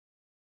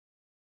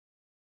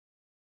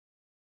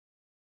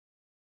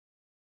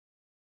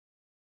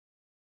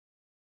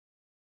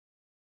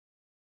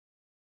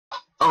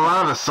a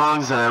lot of the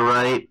songs that I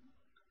write,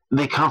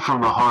 they come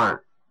from the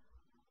heart.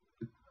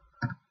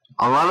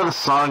 A lot of the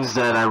songs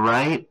that I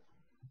write,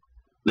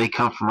 they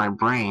come from my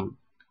brain.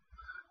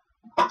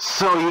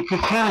 So you could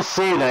kind of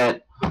say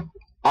that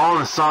all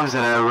the songs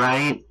that I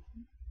write,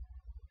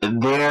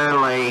 they're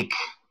like,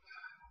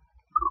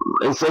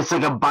 it's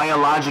like a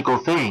biological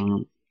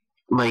thing.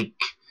 Like,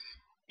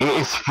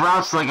 it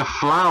sprouts like a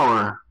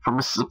flower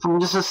from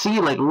just a seed,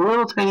 like a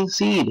little tiny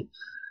seed.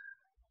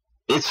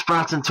 It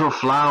sprouts into a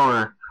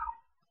flower,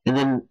 and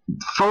then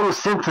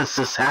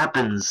photosynthesis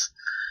happens.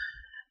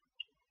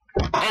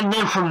 And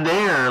then from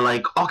there,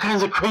 like, all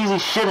kinds of crazy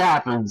shit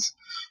happens.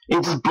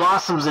 It just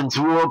blossoms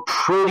into a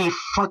pretty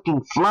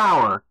fucking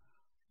flower.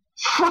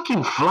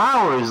 Fucking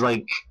flowers,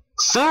 like,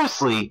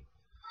 seriously.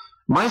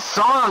 My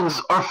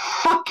songs are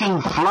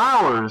fucking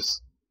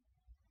flowers.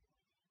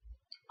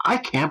 I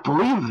can't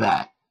believe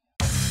that.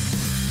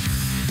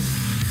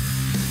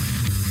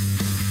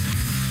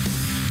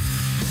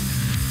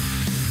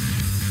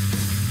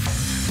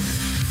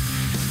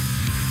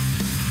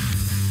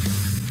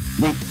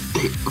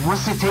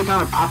 Once they take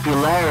on a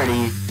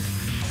popularity,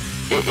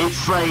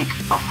 it's like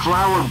a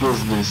flower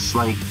business.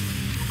 Like,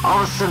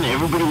 all of a sudden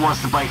everybody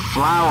wants to buy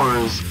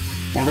flowers,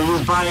 and they're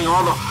just buying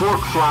all the Phork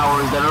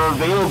flowers that are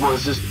available.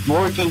 It's just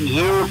forking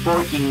here,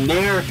 forking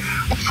there,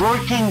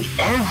 forking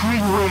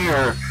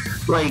everywhere.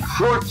 Like,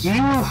 fork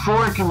you,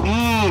 fork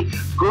me,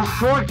 go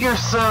fork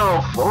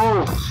yourself.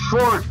 Oh,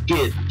 fork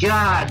it,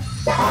 God.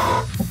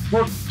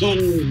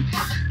 Forking.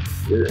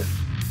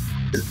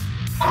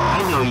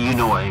 I know you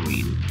know what I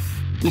mean.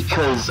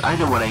 Because I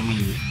know what I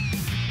mean.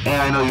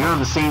 And I know you're on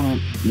the same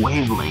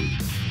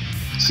wavelength.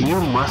 So you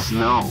must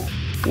know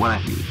what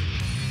I mean.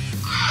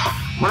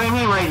 What I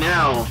mean right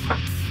now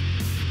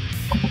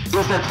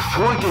is that the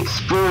Phork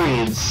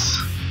experience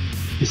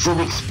is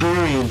an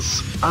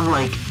experience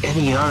unlike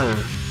any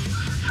other.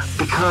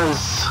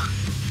 Because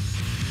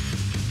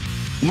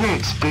you're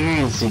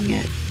experiencing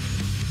it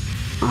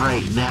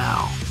right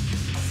now.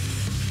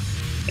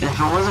 And if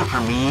it wasn't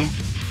for me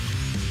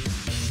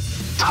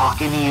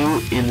talking to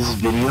you in this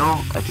video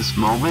at this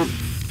moment,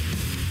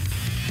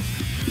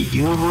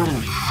 you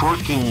wouldn't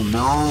fucking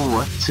know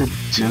what to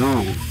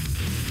do.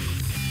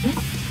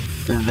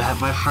 And that,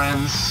 my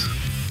friends,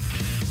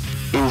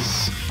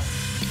 is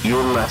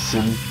your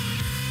lesson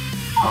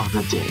of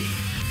the day.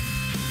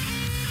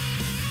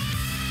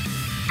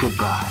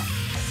 Goodbye.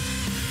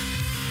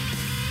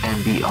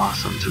 And be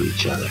awesome to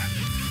each other.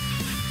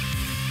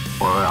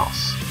 Or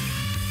else.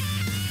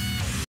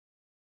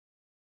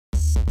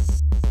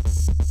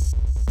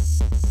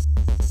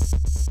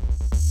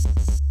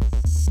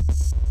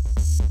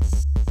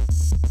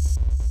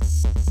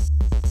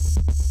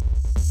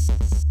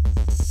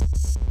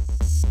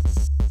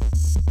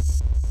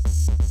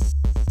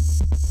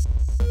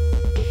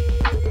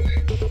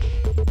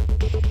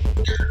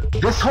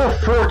 This whole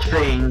Phork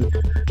thing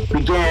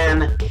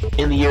began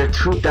in the year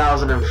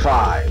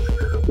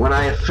 2005 when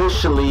I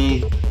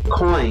officially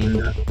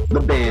coined the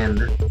band,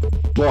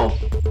 well,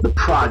 the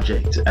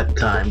project at the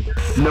time,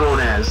 known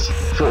as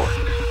Phork.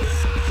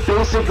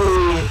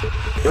 Basically,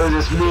 it was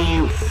just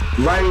me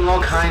writing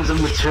all kinds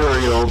of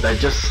material that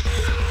just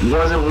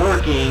wasn't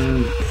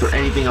working for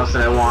anything else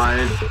that I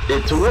wanted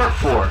it to work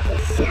for.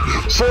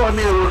 So I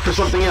made it work for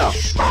something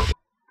else.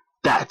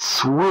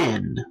 That's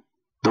when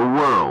the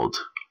world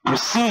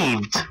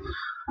received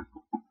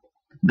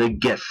the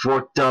Get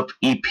Phorked Up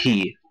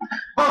EP.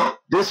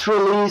 This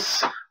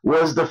release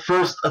was the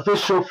first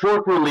official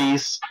Phork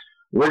release,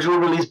 originally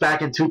released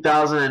back in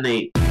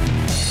 2008.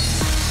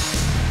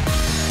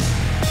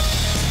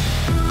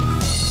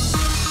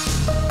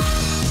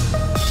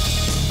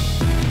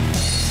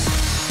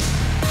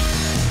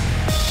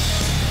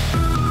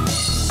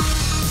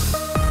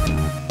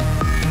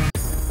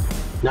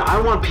 Now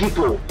I want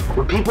people,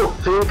 when people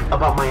think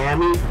about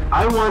Miami,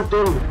 I want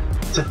them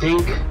to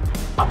think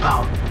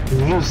about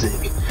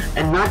music,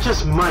 and not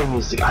just my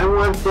music. I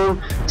want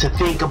them to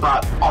think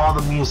about all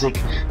the music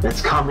that's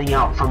coming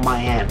out from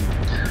Miami.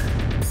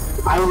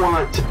 I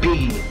want to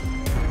be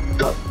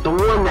the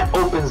one that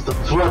opens the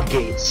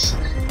floodgates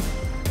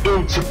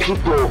into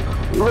people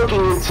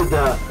looking into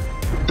the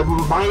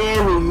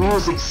Miami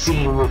music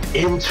scene with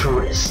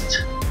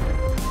interest,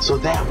 so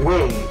that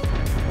way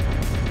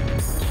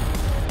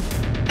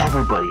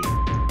everybody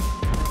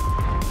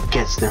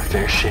gets their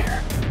fair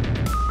share.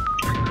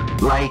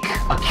 Like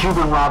a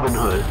Cuban Robin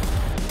Hood,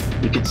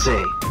 you could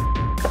say.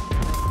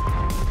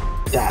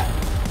 That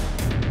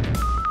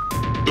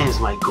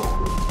is my goal.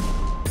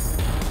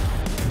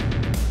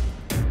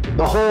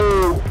 The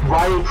whole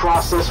writing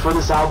process for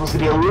this album is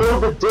going to be a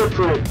little bit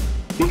different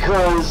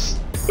because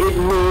it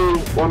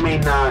may or may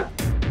not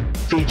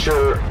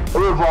feature a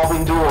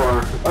revolving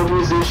door of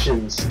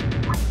musicians,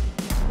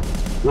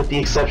 with the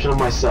exception of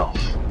myself.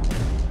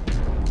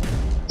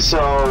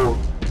 So,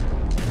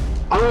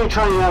 I'm going to be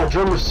trying out a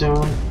drummer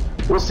soon.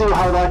 We'll see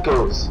how that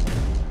goes.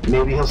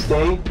 Maybe he'll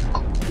stay,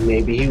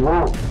 maybe he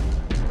won't.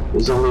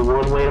 There's only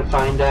one way to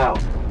find out.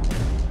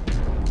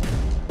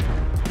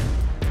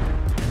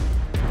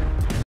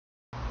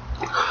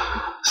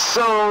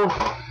 So,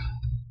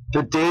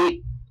 the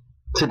date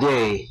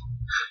today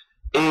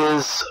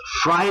is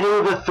Friday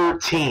the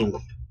 13th,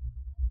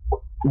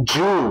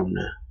 June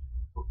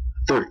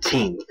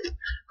 13th,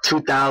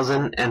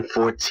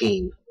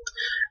 2014.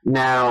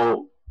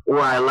 Now,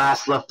 where I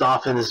last left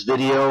off in this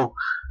video,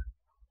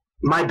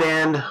 my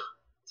band,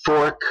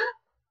 Phork,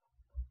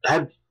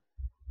 had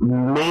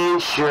made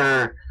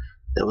sure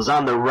that it was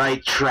on the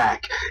right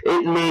track.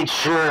 It made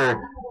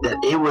sure that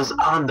it was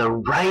on the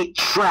right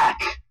track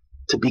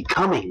to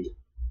becoming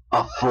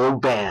a full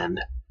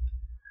band.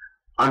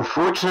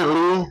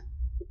 Unfortunately,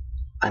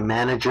 my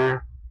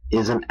manager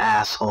is an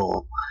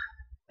asshole.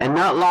 And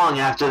not long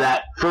after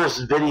that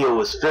first video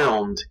was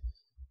filmed,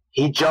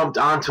 he jumped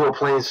onto a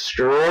plane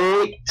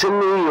straight to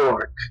New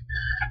York.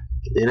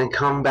 Didn't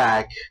come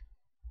back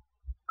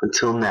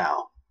until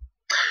now.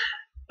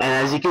 And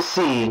as you can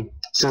see,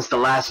 since the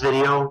last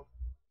video,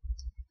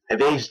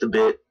 I've aged a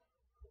bit.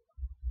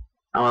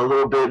 I'm a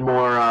little bit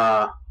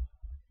more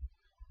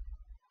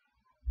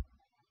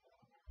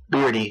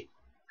beardy.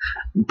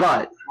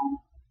 But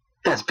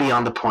that's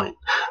beyond the point.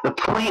 The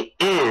point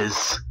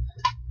is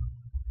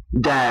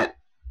that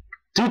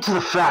due to the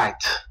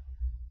fact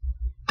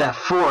that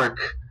Phork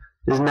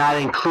does not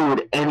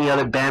include any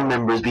other band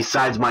members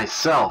besides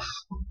myself,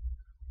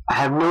 I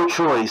have no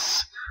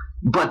choice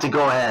but to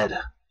go ahead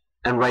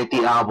and write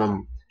the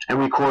album and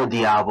record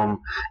the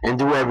album and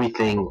do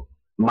everything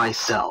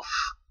myself.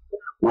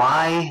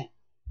 Why?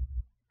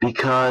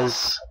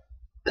 Because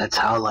that's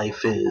how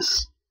life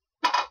is.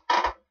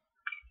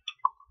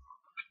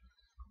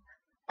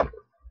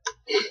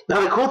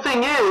 Now the cool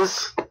thing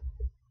is,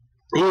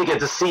 you get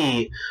to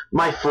see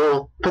my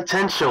full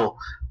potential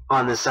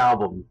on this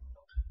album,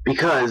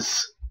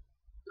 because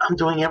I'm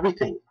doing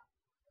everything.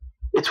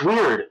 It's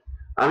weird.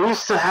 I'm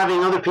used to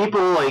having other people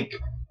like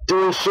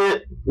doing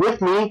shit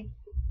with me,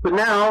 but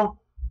now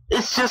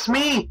it's just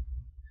me.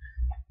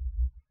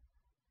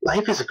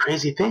 Life is a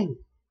crazy thing.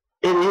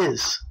 It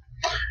is.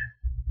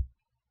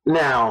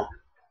 Now,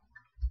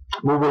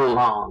 moving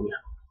along,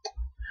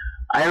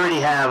 I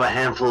already have a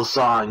handful of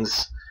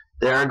songs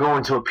that are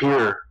going to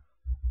appear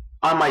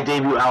on my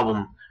debut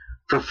album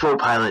for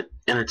Fauxpilot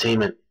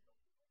Entertainment.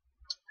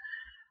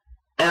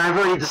 And I've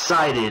already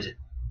decided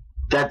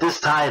that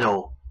this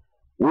title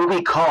will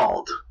be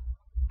called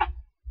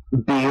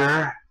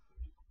Beer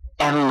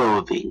and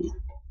Loathing.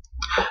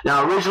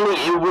 Now, originally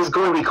it was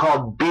going to be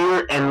called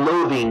Beer and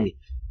Loathing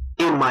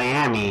in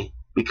Miami,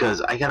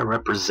 because I gotta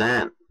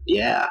represent,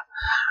 yeah.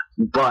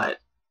 But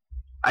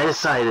I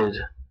decided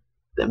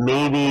that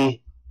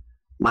maybe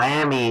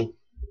Miami,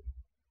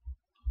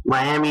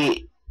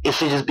 it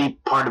should just be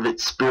part of it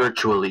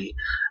spiritually,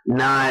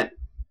 not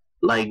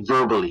like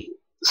verbally.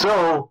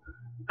 So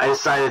I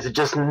decided to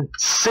just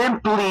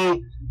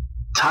simply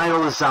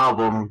title this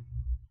album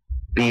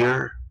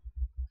Beer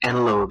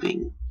and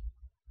Loathing.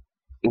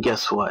 And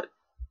guess what?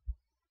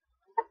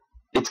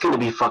 It's gonna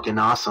be fucking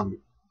awesome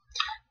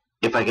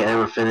if I can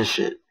ever finish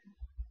it.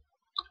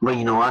 But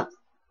you know what?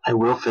 I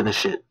will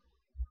finish it,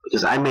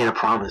 because I made a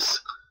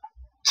promise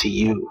to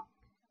you.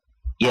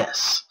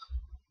 Yes,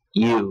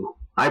 you.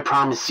 I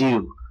promise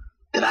you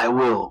that I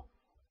will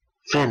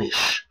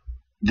finish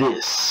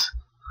this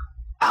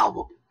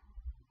album,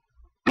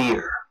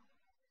 Beer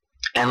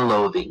and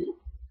Loathing,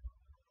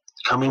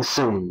 coming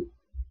soon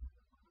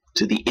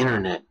to the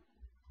internet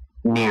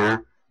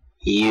near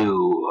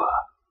you.